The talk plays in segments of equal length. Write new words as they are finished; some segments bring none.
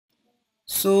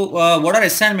So what are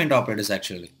assignment operators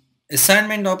actually?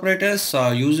 Assignment operators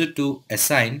are used to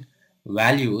assign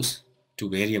values to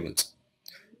variables,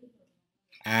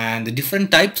 and the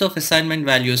different types of assignment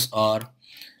values are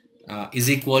is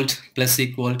equaled, plus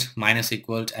equaled, minus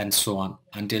equaled, and so on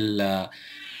until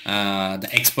the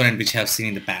exponent which I have seen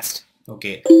in the past.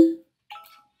 Okay.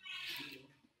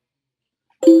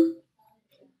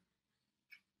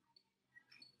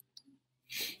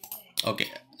 Okay,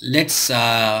 let's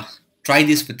try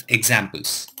this with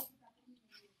examples.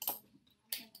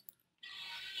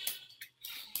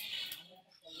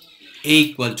 A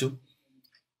equal to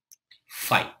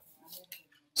 5.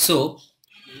 So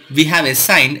we have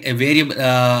assigned a variable,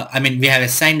 we have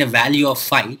assigned a value of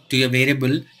 5 to a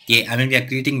variable A. We are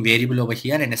creating variable over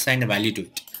here and assign a value to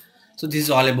it. So this is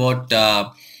all about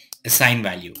assign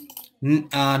value.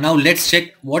 Now let's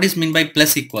check what is meant by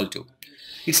plus equal to.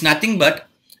 It's nothing but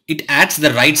it adds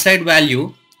the right side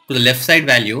value to the left side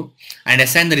value and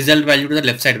assign the result value to the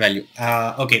left side value.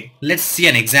 Okay, let's see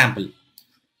an example.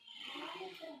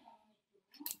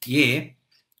 A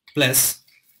plus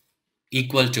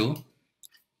equal to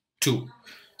 2.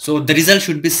 So the result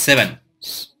should be 7.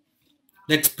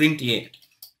 Let's print A.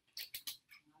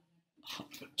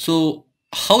 So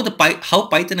how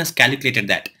Python has calculated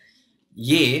that?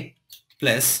 A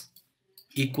plus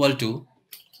equal to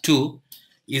 2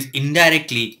 is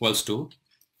indirectly equals to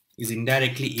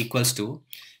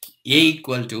A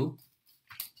equal to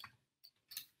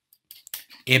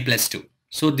A plus 2.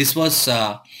 So this was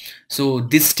so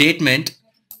this statement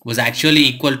was actually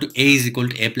equal to A is equal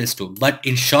to A plus 2, but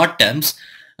in short terms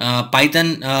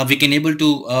Python we can able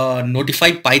to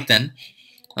notify Python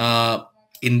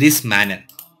in this manner.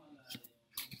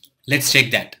 Let's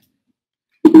check that.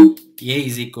 A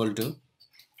is equal to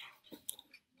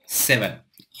 7.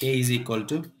 A is equal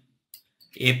to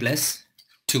A plus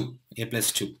 2. A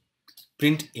plus 2.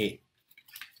 Print A.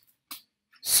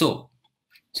 So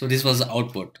this was the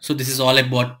output. So this is all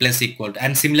about plus equal to,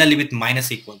 and similarly with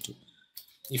minus equal to.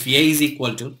 If A is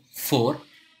equal to 4,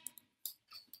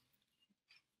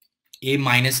 A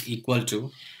minus equal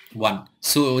to 1.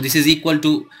 So this is equal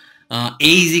to A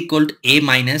is equal to A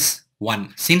minus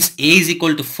 1. Since A is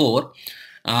equal to 4,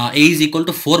 A is equal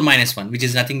to 4 minus 1, which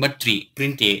is nothing but 3.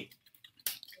 Print A.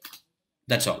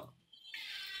 That's all.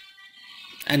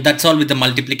 And that's all with the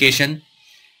multiplication,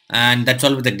 and that's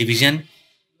all with the division.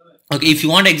 Okay, if you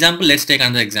want example, let's take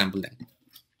another example then.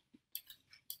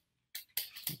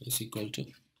 Is equal to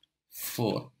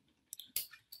 4.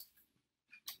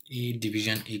 A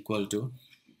division equal to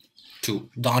 2.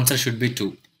 The answer should be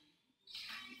 2,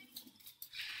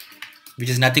 which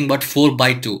is nothing but 4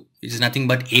 by 2, which is nothing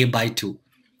but A by 2.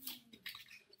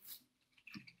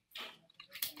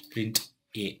 Print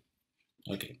A.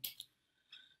 Okay.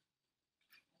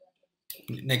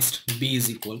 Next, B is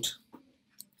equal to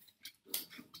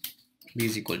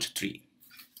 3.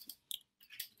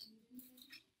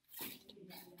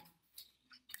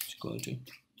 Equal to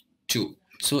 2.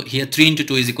 So here 3 into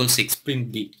 2 is equal to 6.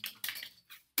 Print B.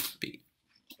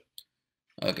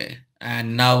 Okay,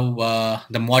 and now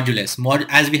the modulus.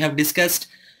 As we have discussed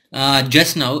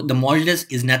just now, the modulus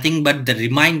is nothing but the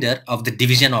reminder of the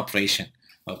division operation.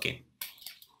 Okay,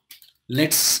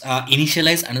 let's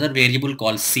initialize another variable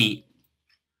called C.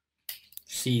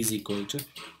 C is equal to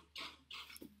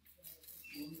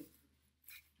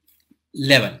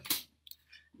 11.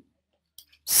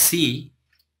 C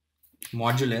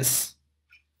modulus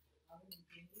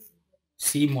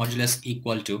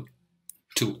equal to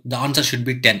 2. The answer should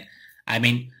be 10.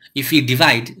 If we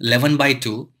divide 11 by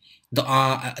 2,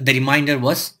 the remainder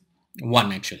was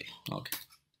 1 actually. Okay,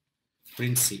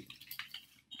 print C.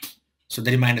 So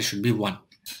the remainder should be 1.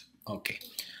 Okay,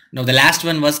 now the last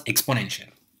one was exponential.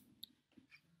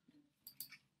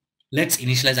 Let's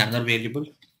initialize another variable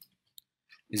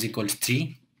is equal to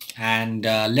 3, and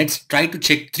let's try to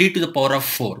check 3 to the power of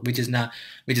 4, which is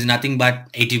nothing but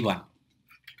 81,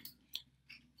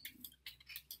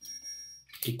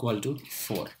 equal to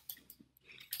 4.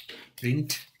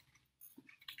 Print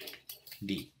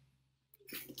D.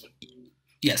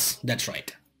 Yes, that's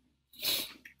right.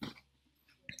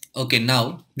 Okay,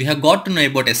 now we have got to know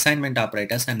about assignment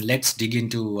operators, and let's dig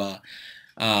into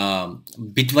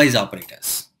bitwise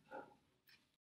operators.